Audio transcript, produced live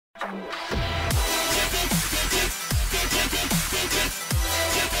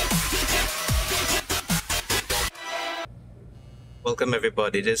Welcome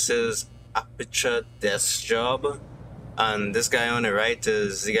everybody. This is Aperture Desk Job, and this guy on the right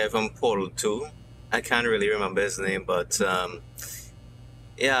is the guy from Portal 2. I can't really remember his name, but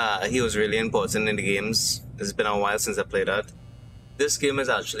yeah, he was really important in the games. It's been a while since I played that. This game is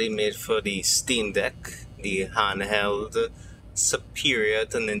actually made for the Steam Deck, the handheld superior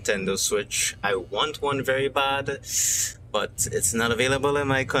to Nintendo Switch. I want one very bad, but it's not available in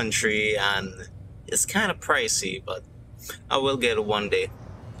my country, and it's kind of pricey, but I will get it one day.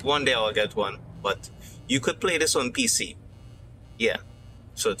 One day I'll get one, but you could play this on PC. Yeah,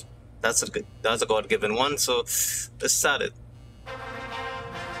 so that's a God-given one, so let's start it.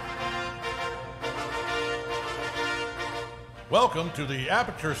 Welcome to the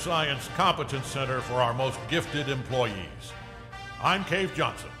Aperture Science Competence Center for our most gifted employees. I'm Cave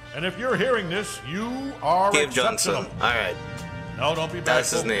Johnson, and if you're hearing this, you are Cave exceptional. Johnson, alright. No, don't be bashful.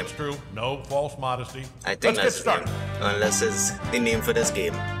 That's his name. It's true. No false modesty. I think Let's that's get his started. name. Unless it's the name for this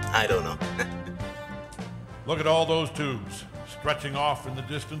game. I don't know. Look at all those tubes stretching off in the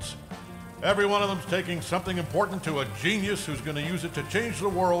distance. Every one of them's taking something important to a genius who's going to use it to change the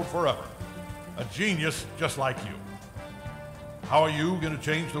world forever. A genius just like you. How are you going to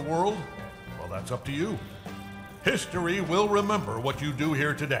change the world? Well, that's up to you. History will remember what you do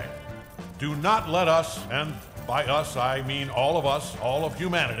here today. Do not let us, and by us I mean all of us, all of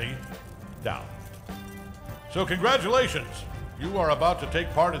humanity, down. So congratulations. You are about to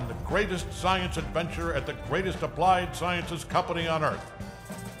take part in the greatest science adventure at the greatest applied sciences company on Earth.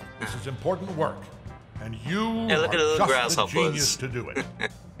 This is important work, and you look at the little are just the grasshoppers. genius to do it.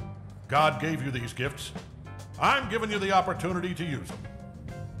 God gave you these gifts. I'm giving you the opportunity to use them.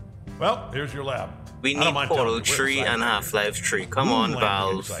 Well, here's your lab. We I don't need mind Portal telling you, we're 3 excited. and Half-Life 3. Come on, Moonland, we're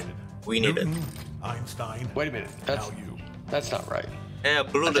Valve. excited. We need it. Newton, Einstein. Wait a minute. Now you. That's not right. Yeah,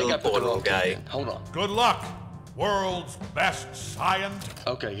 blue I think little I put the portal wrong guy. tape in. Hold on. Good luck, world's best scientist.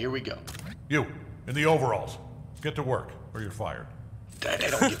 Okay, here we go. You, in the overalls. Get to work, or you're fired. They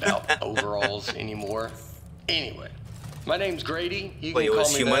don't give out overalls anymore. Anyway, my name's Grady. You Wait, can you call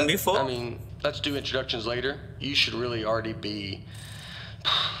was me human that. before? I mean, let's do introductions later. You should really already be...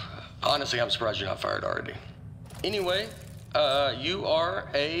 Honestly, I'm surprised you're not fired already. Anyway, you are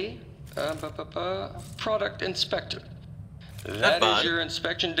a product inspector. That bad. is your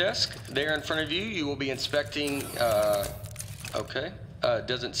inspection desk. There in front of you, you will be inspecting, okay,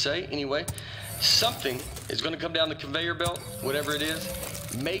 doesn't say. Anyway, something is going to come down the conveyor belt, whatever it is.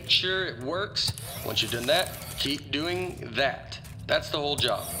 Make sure it works. Once you've done that, keep doing that. That's the whole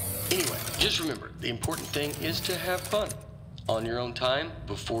job. Anyway, just remember, the important thing is to have fun on your own time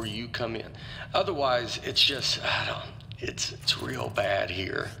before you come in. Otherwise, it's just, it's real bad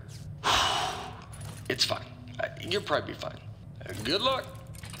here. It's fine. You'll probably be fine. Good luck.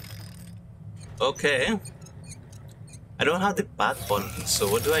 Okay. I don't have the back button, so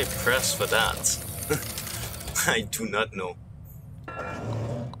what do I press for that? I do not know.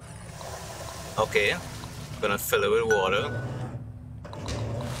 Okay. Gonna fill it with water.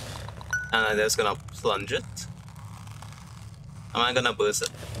 And I'm just gonna plunge it. Am I gonna burst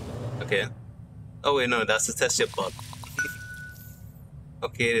it? Okay. Oh wait, no, that's the test your pot.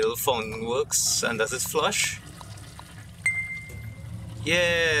 Okay, the little fountain works, and does it flush?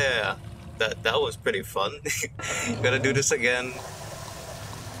 Yeah, that was pretty fun. Gotta do this again.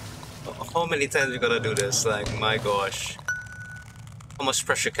 How many times we gotta do this? Like, my gosh. How much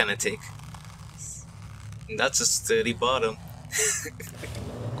pressure can it take? That's a sturdy bottom.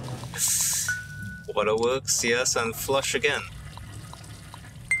 Water works, yes, and flush again.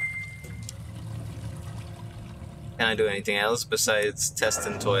 Can I do anything else besides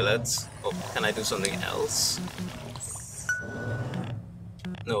testing toilets? Oh, can I do something else?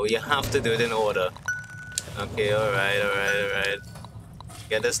 No, you have to do it in order. Okay, alright.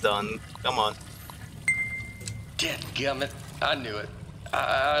 Get this done. Come on. Dadgummit. I knew it.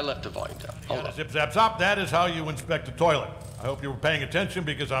 I left the volume down. Hold on. Zip, zap, zop. That is how you inspect a toilet. I hope you were paying attention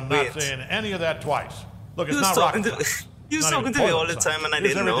because I'm not Wait. saying any of that twice. Look, You it's was not talking rocket to science. you was Not talking even to me all toilet the science. time and I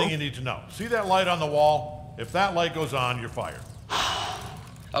Here's didn't know. everything you need to know. See that light on the wall? If that light goes on, you're fired.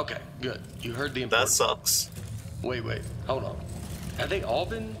 Okay, good. You heard the That important. sucks. Wait. Hold on. Have they all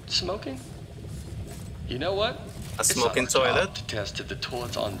been smoking? You know what? A It's smoking not our job toilet? to test if the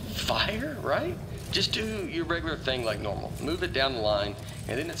toilet's on fire, right? Just do your regular thing like normal. Move it down the line,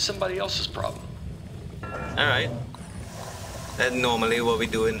 and then it's somebody else's problem. Alright. That's normally what we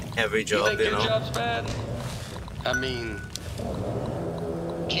do in every You job, think you your know? job's bad? I mean,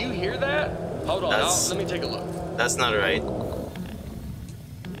 do you hear that? Hold on, let me take a look. That's not right.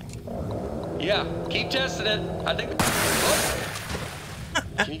 Yeah, keep testing it. I think.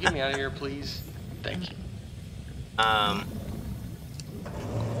 Can you get me out of here, please? Thank you.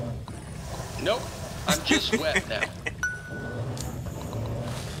 Nope. I'm just wet now.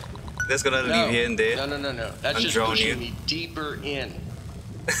 That's gonna No. leave you in there. No. That's I'm just drawing pushing you. me deeper in.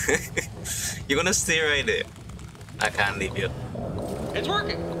 You're gonna stay right there. I can't leave you. It's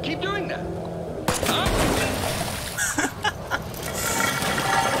working. Keep doing that. Huh?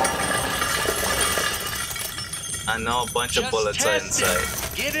 I know a bunch of Just bullets are test inside.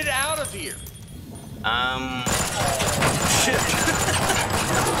 it. Get it out of here. Shit.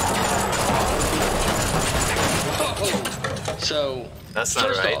 Oh. So, That's not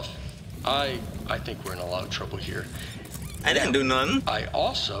first right. off, I think we're in a lot of trouble here. I didn't do none. I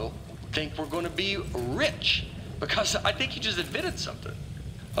also think we're going to be rich because I think you just admitted something.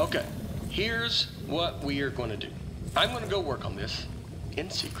 Okay, here's what we are going to do. I'm going to go work on this in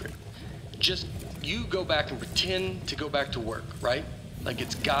secret. Just you go back and pretend to go back to work, right? Like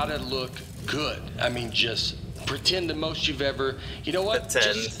it's got to look good. I mean, just pretend the most you've ever. You know what?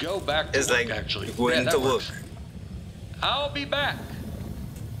 Pretend Just go back to It's work. like Actually, going that to work. works. I'll be back.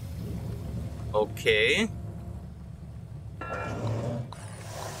 Okay.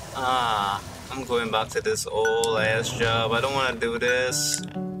 I'm going back to this old ass job. I don't want to do this.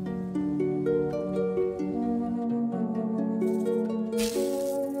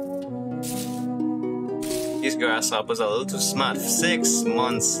 These grasshoppers are a little too smart. 6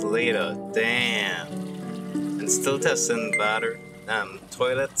 months later. Damn. And still testing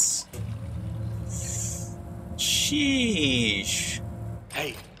toilets. Sheesh.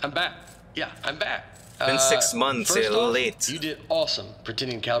 Hey, I'm back. Yeah, I'm back. Been 6 months, first you're off, late. You did awesome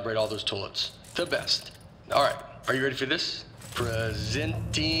pretending to calibrate all those toilets. The best. All right, are you ready for this?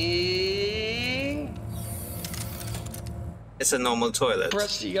 Presenting. It's a normal toilet.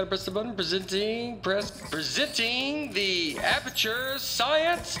 You gotta press the button. Presenting the Aperture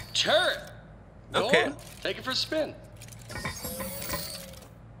Science Turret. Go Okay. on, take it for a spin.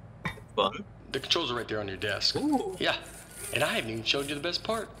 Fun. The controls are right there on your desk. Ooh. Yeah, and I haven't even showed you the best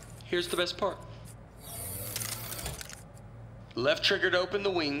part. Here's the best part. Left trigger to open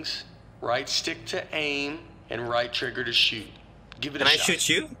the wings, right stick to aim, and right trigger to shoot. Give it Can a I shot. shoot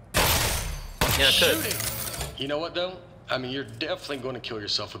you? Yeah, I could. Shooting! You know what though? I mean, you're definitely going to kill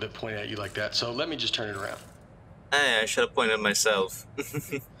yourself with it pointing at you like that, so let me just turn it around. I should have pointed myself.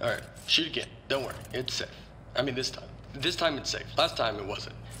 All right, shoot again. Don't worry, it's safe. I mean, this time. This time it's safe. Last time it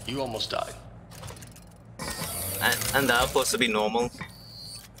wasn't. You almost died. And that's supposed to be normal.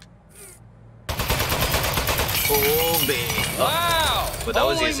 Oh, baby. Wow! But that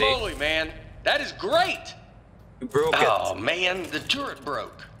was Holy easy. moly, man. That is great! You broke Oh, it. man, the turret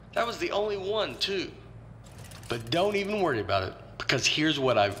broke. That was the only one, too. But don't even worry about it, because here's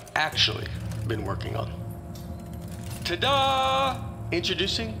what I've actually been working on. Ta-da!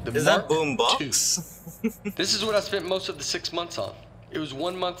 Introducing the Is Mark that boom II. box? This is what I spent most of the 6 months on. It was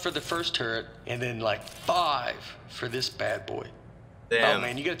 1 month for the first turret, and then like 5 for this bad boy. Damn. Oh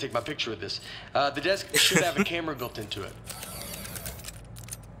man, you gotta take my picture with this. The desk should have a camera built into it.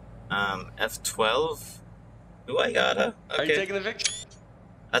 F12? Do I gotta? Are you taking the picture?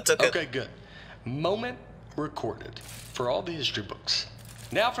 I took it. Okay, good. Moment recorded for all the history books.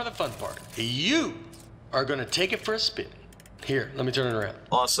 Now for the fun part. You are gonna take it for a spin. Here, let me turn it around.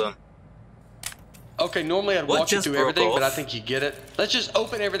 Awesome. Okay, normally I'd What walk you just through broke everything, but I off? think you get it. Let's just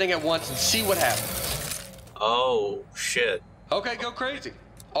open everything at once and see what happens. Oh, shit. Okay, go crazy.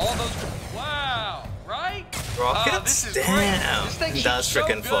 All those. Wow, right? Rockets? This is Damn. great. This thing That's shoots so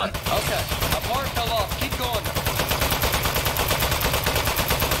freaking fun. good. Okay, a part fell off. Keep going.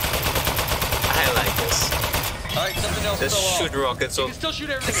 I like this. All right, something else Let's fell shoot off. rockets. You So can still shoot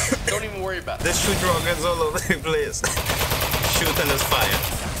everything else. Don't even worry about it. let's shoot rockets all over the place. Shoot and there's fire.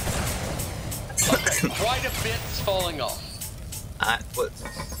 Okay, quite a bit's falling off. I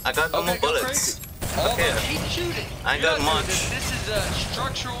got no more Okay, go bullets. crazy. Although, Okay. keep shooting. I You're got not doing much. This is a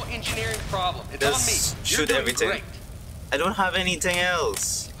structural engineering problem. It's Just on me. You're shoot doing everything. great. I don't have anything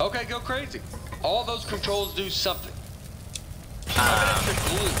else. Okay, go crazy. All those controls do something. I'm Ah. extra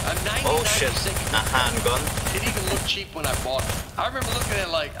glue. I'm 99% Oh shit, a convinced. handgun. It even looked cheap when I bought it. I remember looking at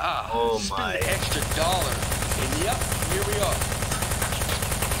it like, Oh spend my. the extra $1. And yep, here we are.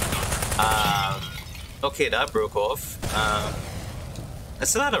 Okay, that broke off. I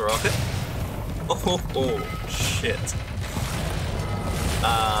still had a rocket. Oh shit.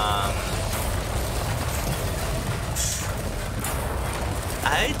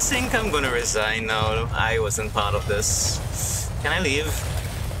 I think I'm gonna resign now. I wasn't part of this. Can I leave?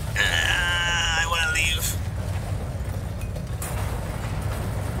 I wanna leave.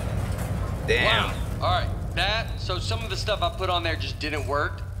 Damn. Wow. All right. So some of the stuff I put on there just didn't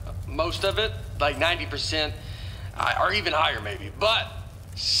work. Most of it, like 90%, or even higher maybe. But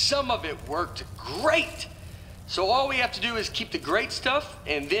Some of it worked great. So all we have to do is keep the great stuff,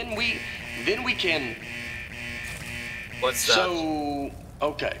 and then we can. What's that? So,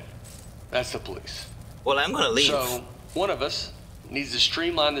 okay, that's the police. Well, I'm gonna leave. So one of us needs to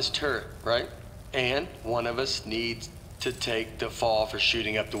streamline this turret, right? And one of us needs to take the fall for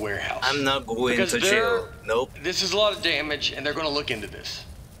shooting up the warehouse. I'm not going Because to jail. Nope. This is a lot of damage, and they're going to look into this.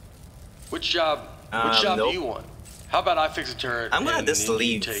 Which job? Which job nope. do you want? How about I fix a turret? I'm gonna and just then you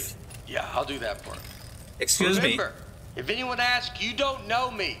leave. Yeah, I'll do that part. Excuse Remember, if anyone asks, you don't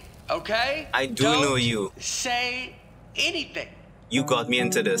know me, okay? I do Don't know you. Say anything. You got me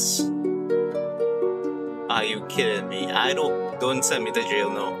into this. Are you kidding me? Don't send me to jail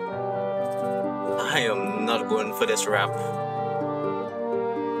now. I am not going for this rap.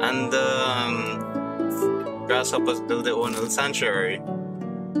 And grasshoppers build their own little sanctuary.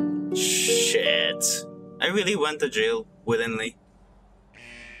 Shit. I really went to jail willingly.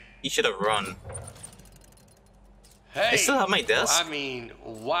 He should have run. Hey, I still have my desk. I mean,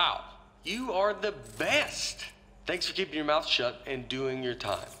 wow. You are the best. Thanks for keeping your mouth shut and doing your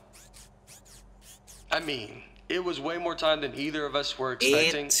time. I mean, it was way more time than either of us were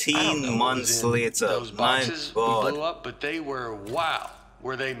expecting. 18 months later. Those boxes My God. blew up, but they were, wow,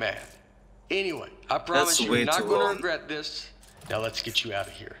 were they mad. Anyway, I promise That's you, way you're not too going to long. regret this. Now let's get you out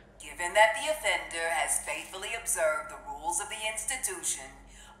of here. Given that the offender has faithfully observed the rules of the institution,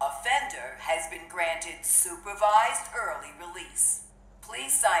 offender has been granted supervised early release.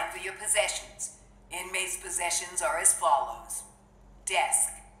 Please sign for your possessions. Inmates' possessions are as follows. Desk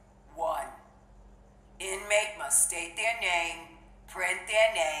 1. Inmate must state their name, print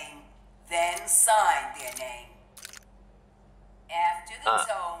their name, then sign their name. After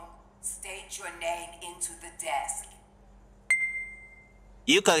the tone, state your name into the desk.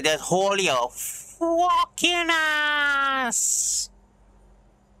 You got that holy fucking ass.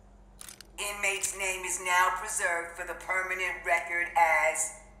 Inmate's name is now preserved for the permanent record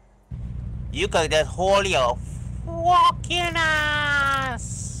as You got that holy fucking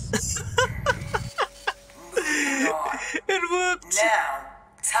ass. moving on. It worked. Now,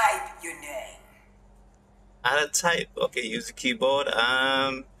 type your name. Add a type. Okay, use the keyboard.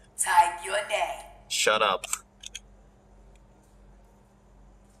 Type your name. Shut up.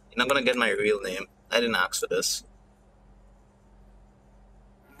 You're not gonna get my real name. I didn't ask for this.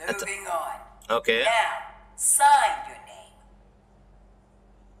 Moving on. Okay. Now, sign your name.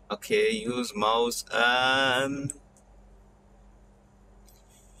 Okay, use mouse.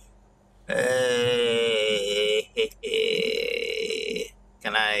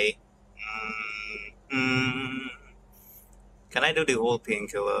 Can I? Can I do the whole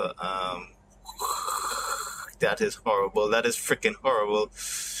painkiller? That is horrible. That is freaking horrible.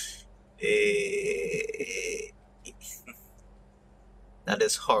 That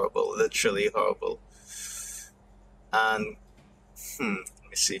is horrible. Literally horrible. And let me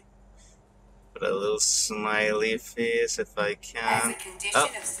see. Put a little smiley face if I As can. a condition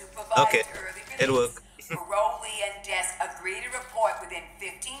of supervised okay. early It release, worked. parolee and desk agree to report within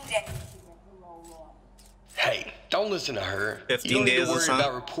 15 days. Hey, don't listen to her. 15 you don't need days to or worry something?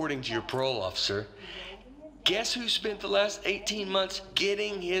 about reporting to your parole officer. Guess who spent the last 18 months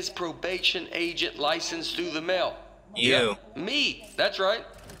getting his probation agent license through the mail? You. Yeah, me. That's right.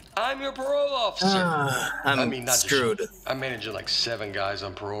 I'm your parole officer. I'm not just screwed. you. I'm managing like 7 guys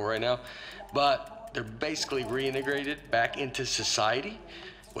on parole right now, but they're basically reintegrated back into society.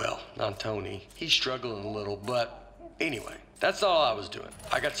 Well, not Tony. He's struggling a little, but anyway, that's all I was doing.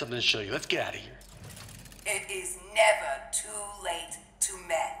 I got something to show you. Let's get out of here. It is never too late to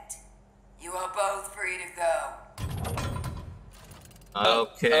mend. You are both free to go.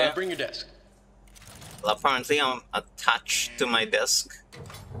 Okay. Bring your desk. Well, apparently I'm attached to my desk.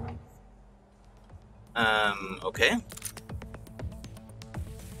 Okay.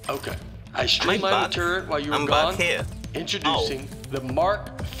 Okay. I streamlined back? the turret while you were I'm gone. back here. Introducing the Mark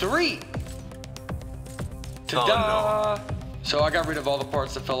III. Ta-da! So I got rid of all the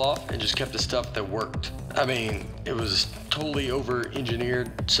parts that fell off and just kept the stuff that worked. I mean, it was totally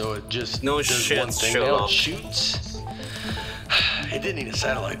over-engineered, so it just No does shit, one thing. show Now up. it shoots. It didn't need a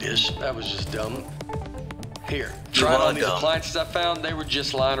satellite dish. That was just dumb. Here, try it are on these dumb. appliances I found. They were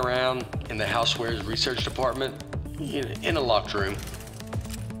just lying around in the housewares research department in a locked room.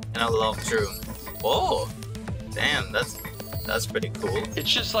 And I locked through. Oh, damn, that's pretty cool. It's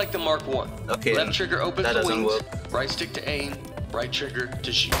just like the Mark I. Okay, Left trigger opens that the doesn't wings, work. right stick to aim, right trigger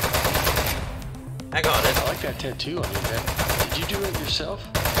to shoot. I got I it. like that tattoo on you, man. Did you do it yourself?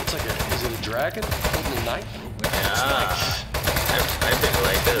 It's like is it a dragon holding a knife? It's nice. I think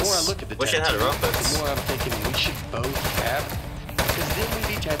like The this. more I look at the Wish it tattoo, had rockets. the more I'm thinking we should both have it. because then we'd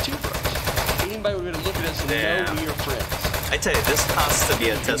be tattoo bros. Anybody would look at us and know we are friends. I tell you, this has to be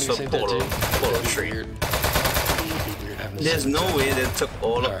a test for Portal 3. Weird. There's no way they took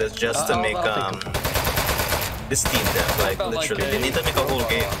all of this just to make this Steam Deck. Like literally, they need to make a whole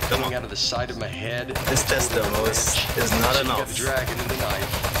game. Come on. Out of the side of my head. This test demo is not so enough. You got the dragon and the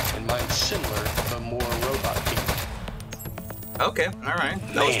knife, and mine's similar but more robot themed. Okay, all right.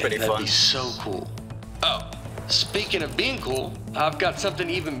 That was pretty that'd fun. Be so cool. Oh, speaking of being cool, I've got something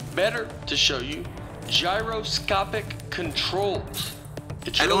even better to show you. Gyroscopic controls.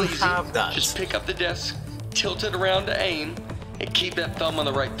 It's I real don't easy. have that. Just pick up the desk, tilt it around to aim, and keep that thumb on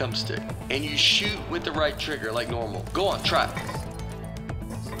the right thumbstick. And you shoot with the right trigger like normal. Go on, try it.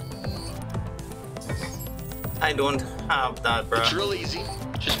 I don't have that, bro. It's real easy.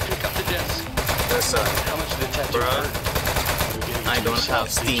 Just pick up the desk. Listen, How much did the tattoo hurt? I don't have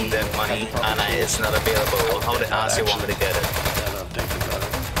Steam Deck money and it's not available. How the ass you want me to get it? I'm thinking about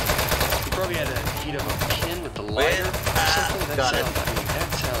it. You probably had to heat up a pin with the lighter or something. Got it. That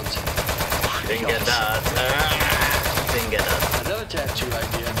sounds. Didn't get that. Didn't get that. Another tattoo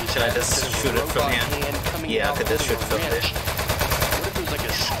idea. Should I just shoot it from here? Yeah, I could just shoot from there. What if it was like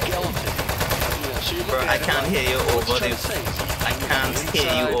a skeleton? So Bro, I can't hear you over the. I can't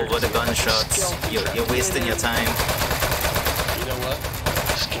hear you over the gunshots. You're wasting your time. You know what?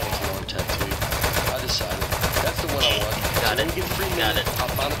 Skeleton on tattoo. I decided. That's the one I want. Got so it. When we get 3 minutes, Got it. I'll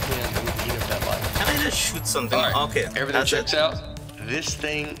find a pin and we can heat up that light. Can I just shoot something? All right. Okay, Everything that's checks it. out. This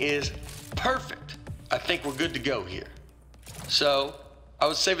thing is perfect. I think we're good to go here. So, I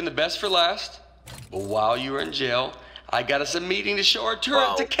was saving the best for last, but while you were in jail, I got us a meeting to show our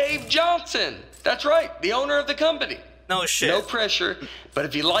turret to Cave Johnson. That's right, the owner of the company. No shit. No pressure, but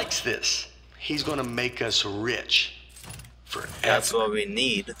if he likes this, he's gonna make us rich forever. That's what we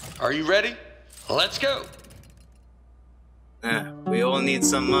need. Are you ready? Let's go. We all need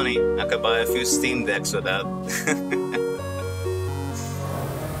some money. I could buy a few Steam Decks with that.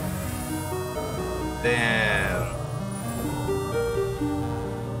 Damn.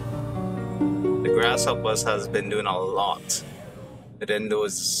 The Grasshoppers has been doing a lot within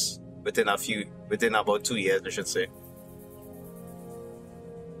about 2 years, I should say.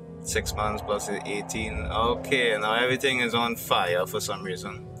 6 months plus 18. Okay, now everything is on fire for some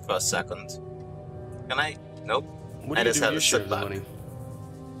reason. For a second. Can I? Nope. What I do you just do had with to your share sit of the back. money?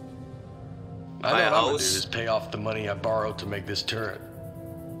 Buy I know a what I'm gonna do house. is pay off the money I borrowed to make this turret.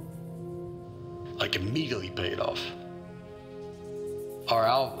 Like immediately pay it off. Or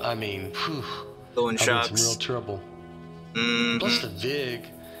Loan I'm in some sharks. real trouble. Plus the VIG,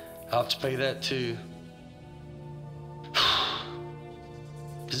 I'll have to pay that too.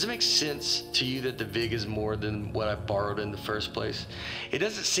 Does it make sense to you that the VIG is more than what I borrowed in the first place? It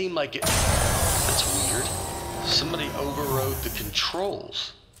doesn't seem like it. That's weird. Somebody overrode the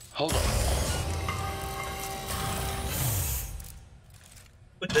controls. Hold on.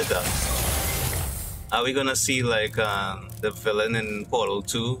 Who did that? Are we gonna see like the villain in Portal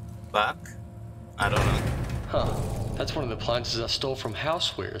 2 back? I don't know. Huh. That's one of the appliances I stole from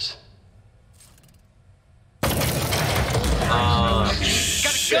Housewares. Oh Got a gun.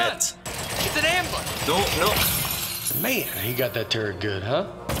 shit! It's an ambush. No. Man, he got that turret good, huh?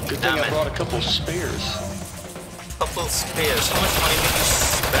 Good thing Damn I it. brought a couple spares. Couple spares. How much money did you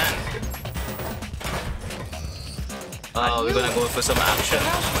spend? Oh, we're gonna go for some action. The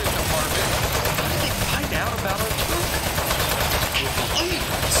Housewares department. How did they find out about our turret? I can't believe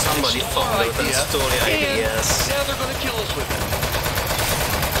it. Somebody They stole found our out and idea, stole the idea, and yes. now they're gonna kill us with it.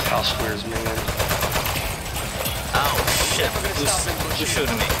 Housewares, man. Oh shit! Never gonna stop ambushing. Who's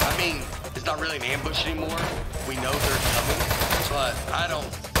shooting me? I mean, it's not really an ambush anymore. We know they're coming, but I don't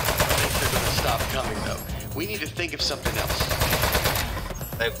think they're gonna stop coming though. We need to think of something else.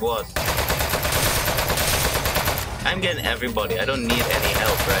 Like what? I'm getting everybody. I don't need any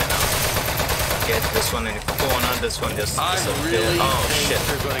help right now. Get this one in the corner. This one just I disappeared. really Oh think shit!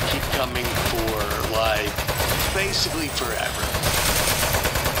 they're gonna keep coming for like basically forever.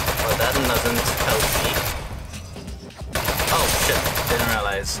 Well, that doesn't help me. Oh shit! Didn't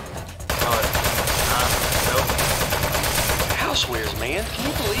realize. Oh, nope. Housewares, man. Can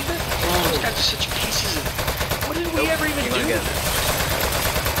you believe it? Those guys are such pieces of. What did we ever even You're do? gonna get with it.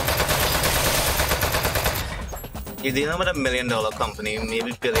 You're dealing with $1 million company,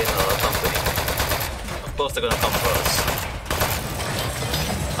 maybe $1 billion company. Of course they're gonna come for us.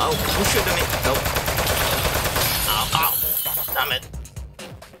 Oh, who's shooting me? Nope. Ow. Damn it.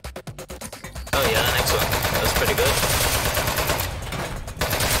 Oh yeah, the next one. That's pretty good.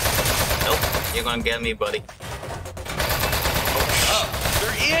 Nope. You're gonna get me, buddy. Oh,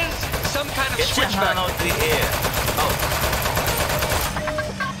 there is some kind of Get your switch back. hand out of the air. Oh.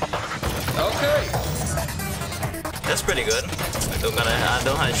 Okay. That's pretty good. I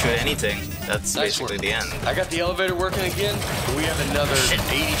don't have to shoot anything. That's Nice basically work. the end. I got the elevator working again. But we have another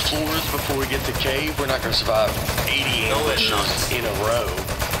 80 floors before we get to cave. We're not going to survive 80 No, we're ambushes not. in a row.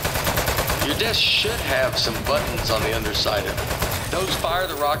 Your desk should have some buttons on the underside of it. Those fire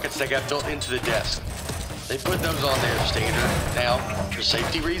the rockets that got built into the desk. They put those on there standard now for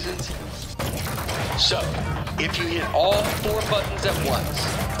safety reasons. So, if you hit all 4 buttons at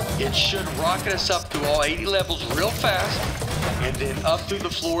once, it should rocket us up through all 80 levels real fast, and then up through the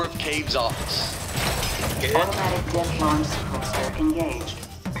floor of Cave's office. Okay. Automatic deck launch sequencer engaged.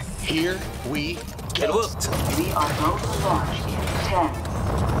 Here we go. It worked. We are go to launch in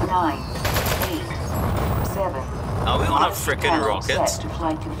 10, 9, 8, 7. Are we on a frickin' Panel rocket? Set to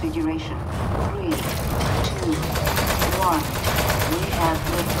flight configuration. 3, 2, 1. We have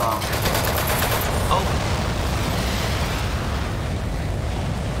liftoff. Oh.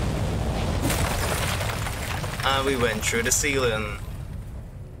 We went through the ceiling.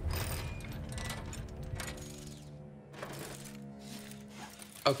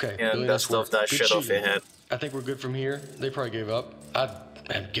 Okay. Yeah, really dust nice off work. that Good shit off your shooting. head. I think we're good from here. They probably gave up. I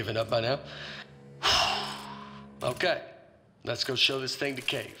have given up by now. Okay. Let's go show this thing to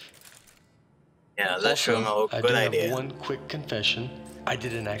Cave. Yeah, let's show him a I good do idea. have one quick confession. I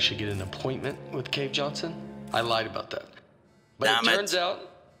didn't actually get an appointment with Cave Johnson. I lied about that. But Damn it it. turns out,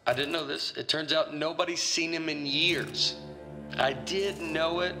 I didn't know this, it turns out nobody's seen him in years. I did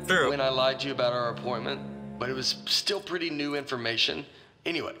know it True. when I lied to you about our appointment, but it was still pretty new information.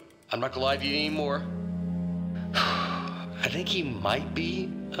 Anyway, I'm not gonna lie to you anymore. I think he might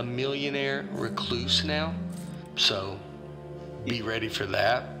be a millionaire recluse now, so be ready for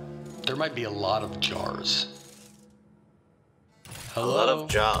that. There might be a lot of jars. A Hello, lot of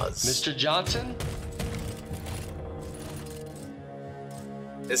jars. Mr. Johnson?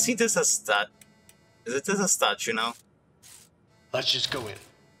 Is he just a stat? Is it just a statue now? Let's just go in.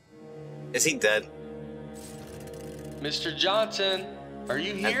 Is he dead? Mr. Johnson, are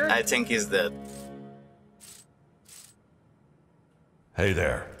you here? I think he's dead. Hey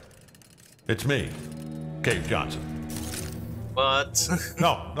there. It's me, Cave Johnson. What?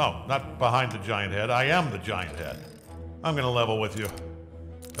 No, not behind the giant head. I am the giant head. I'm gonna level with you.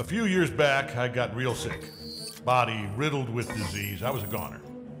 A few years back, I got real sick. Body riddled with disease. I was a goner.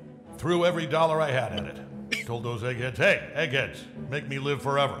 Threw every dollar I had at it. Told those eggheads, hey, eggheads, make me live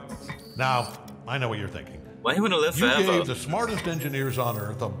forever. Now, I know what you're thinking. Why you wanna live You forever? gave the smartest engineers on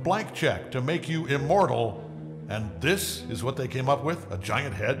Earth a blank check to make you immortal, and this is what they came up with? A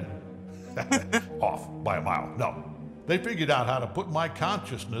giant head? Off by a mile. No. They figured out how to put my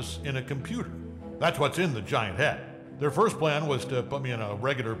consciousness in a computer. That's what's in the giant head. Their first plan was to put me in a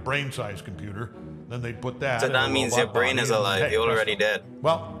regular brain-sized computer. Then they'd put that So in that a means robot your brain body is and, alive. hey, You're already presto. dead.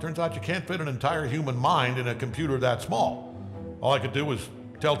 Well, turns out you can't fit an entire human mind in a computer that small. All I could do was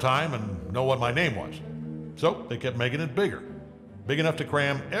tell time and know what my name was. So they kept making it bigger. Big enough to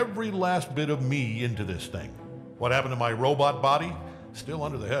cram every last bit of me into this thing. What happened to my robot body? Still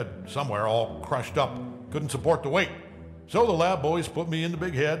under the head somewhere, all crushed up. Couldn't support the weight. So the lab boys put me in the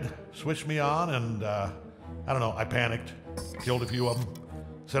big head, switched me on, and I don't know, I panicked. Killed a few of them.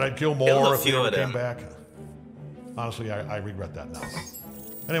 Said I'd kill Killed more a if they few ever of came them. back. Honestly, I regret that now.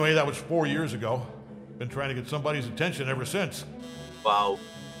 Anyway, that was 4 years ago. Been trying to get somebody's attention ever since. Wow.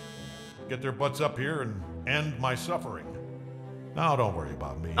 Get their butts up here and end my suffering. Now, don't worry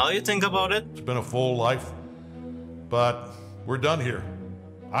about me. Now you think about it? It's been a full life. But we're done here.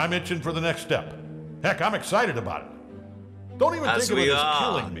 I'm itching for the next step. Heck, I'm excited about it. Don't even As think of it we as are.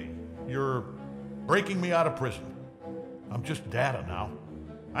 killing me. You're breaking me out of prison. I'm just data now.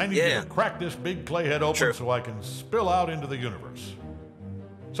 I need you Yeah. to crack this big clay head open True. so I can spill out into the universe.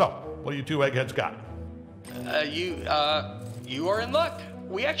 So, what do you two eggheads got? You are in luck.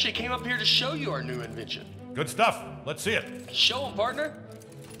 We actually came up here to show you our new invention. Good stuff. Let's see it. Show 'em, partner.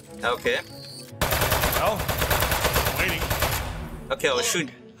 Okay. Well, waiting. Okay, I'll Look, shoot.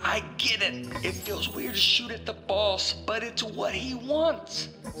 I get it. It feels weird to shoot at the boss, but it's what he wants.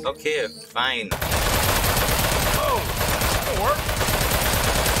 Okay, fine. Oh, that'll work.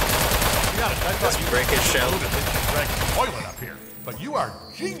 To be honest, I thought Let's you break his shell. would have dragged the toilet up here. But you are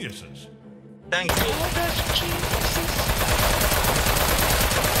geniuses. Thank you. Oh, that's geniuses.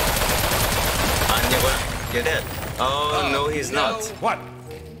 And you're dead. Oh, no, he's no. not. What?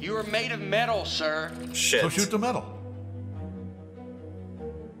 You are made of metal, sir. Shit. So shoot the metal.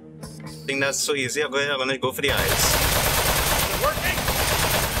 I think that's so easy. I'm gonna go for the eyes. Is it working?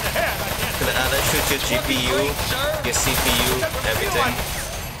 In the head, I can't. Gonna add that shoot your GPU, Great, sir. your CPU, That's what I feel everything.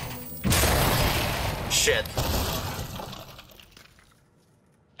 like. Shit.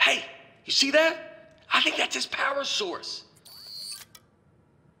 Hey, You see that? I think that's his power source.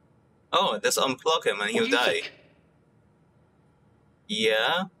 Oh, just unplug him and What he'll do you die. think?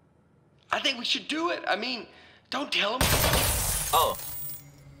 Yeah? I think we should do it. I mean, don't tell him. Oh.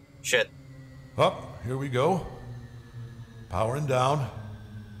 Shit. Up, here we go. Powering down.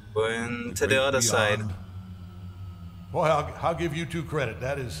 Going to the Great other side. beyond. Boy, I'll give you two credit.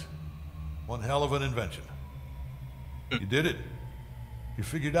 That is one hell of an invention. You did it. You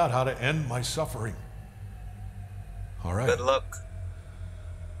figured out how to end my suffering. All right. Good luck.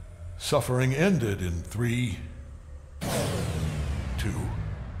 Suffering ended in 3, 2.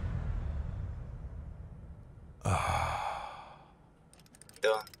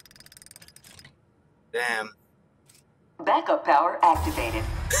 Done. Damn. Backup power activated.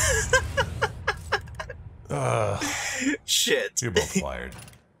 Shit. You're both fired.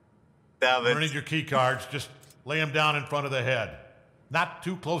 Damn I don't need it. your key cards. Just lay them down in front of the head. Not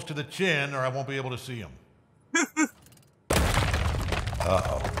too close to the chin, or I won't be able to see them.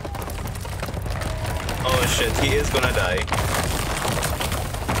 Oh shit, he is gonna die.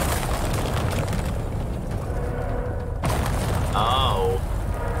 Ow.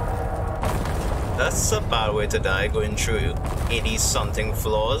 That's a bad way to die, going through 80-something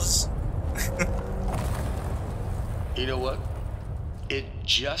floors. You know what? It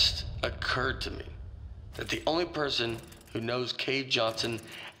just occurred to me that the only person who knows Cave Johnson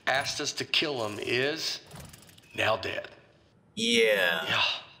asked us to kill him is now dead. Yeah. Yeah.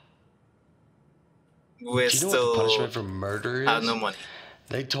 We're Do you know what the punishment still for murder is? have no money.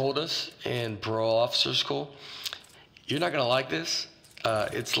 They told us in parole officer school, you're not gonna like this.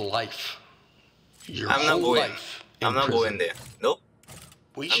 It's life. Your I'm not whole going. life in I'm not prison. going there. Nope.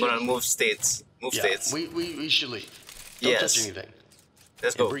 We I'm should. gonna move states. Move Yeah, states. we should leave. Don't Yes. touch anything.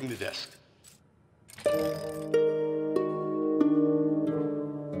 Let's And go. bring the desk.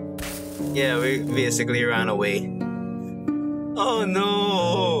 Yeah, we basically ran away. Oh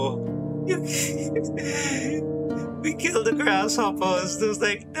no! We killed the grasshoppers. It was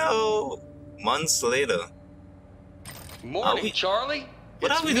like, no! Months later. Morning, we- Charlie.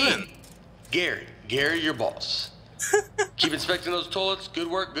 What It's are we me, doing? Gary, your boss. Keep inspecting those toilets. Good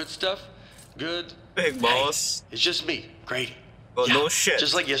work, good stuff. Good. Big boss. Hey, it's just me, Grady. Well, no shit.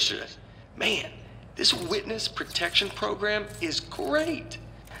 Just like yesterday. Man, this witness protection program is great.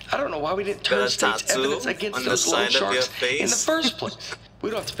 I don't know why we didn't turn Got a state's tattoo evidence against on the those loan side of your sharks in the face? first place. We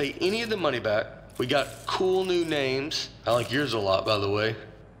don't have to pay any of the money back. We got cool new names. I like yours a lot, by the way.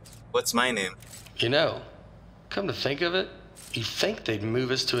 What's my name? You know, come to think of it, you'd think they'd move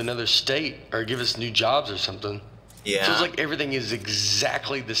us to another state or give us new jobs or something. Yeah. Feels like everything is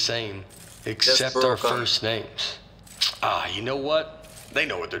exactly the same, except our broken. first names. Ah, you know what? They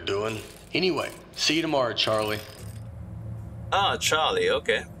know what they're doing. Anyway, see you tomorrow, Charlie. Ah, Charlie,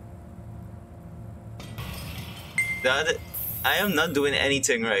 okay. Dad, I am not doing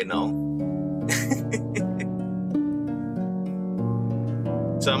anything right now.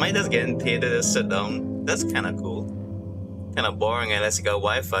 So am I just getting paid to just sit down? That's kind of cool. Kind of boring unless you got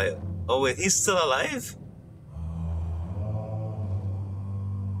Wi-Fi. Oh wait, he's still alive?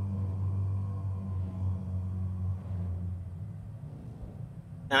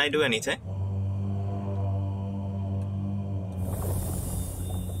 Can I do anything?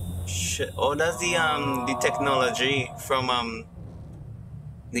 Shit. Oh, that's the technology from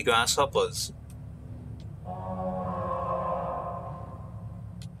the grasshoppers.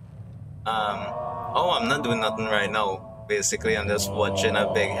 Oh, I'm not doing nothing right now. Basically, I'm just watching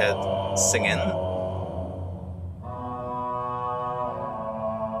a big head singing.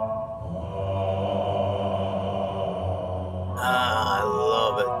 Ah, I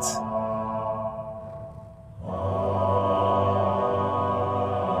love it.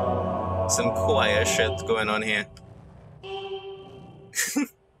 Some choir shit going on here.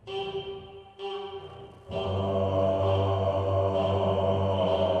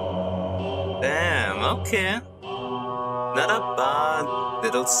 Damn, okay. Not a bad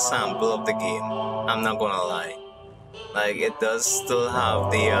little sample of the game. I'm not gonna lie. Like, it does still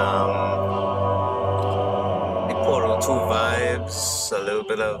have the Portal 2 vibes, a little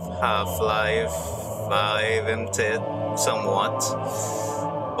bit of Half-Life vibe into it, somewhat.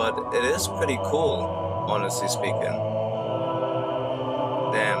 But it is pretty cool, honestly speaking.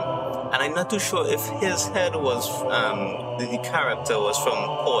 Damn. And I'm not too sure if his head was, the character was from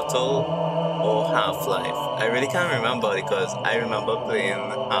Portal or Half-Life. I really can't remember because I remember playing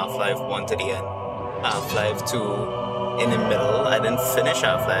Half-Life 1 to the end. Half-Life 2 in the middle. I didn't finish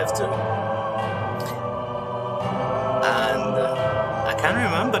Half-Life 2. And I can't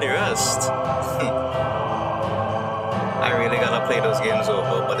remember the rest. I really gotta play those games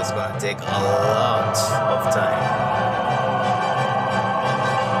over, but it's gonna take a lot of time.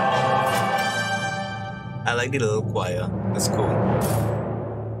 I like the little choir. It's cool.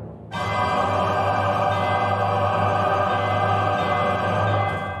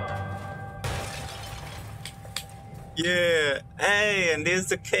 Yeah, hey, and there's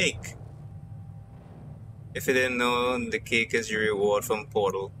the cake. If you didn't know, the cake is your reward from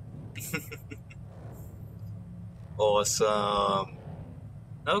Portal. Awesome.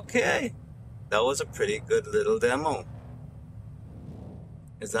 Okay, that was a pretty good little demo.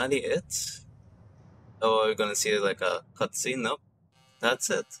 Is that it? Oh, we're gonna see like a cutscene? Nope, that's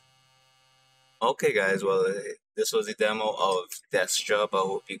it. Okay, guys, well, this was the demo of Death's Job. I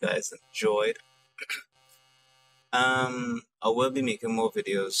hope you guys enjoyed. I will be making more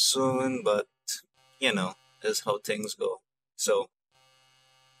videos soon, but you know, this is how things go. So,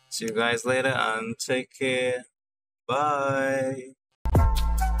 see you guys later and take care. Bye.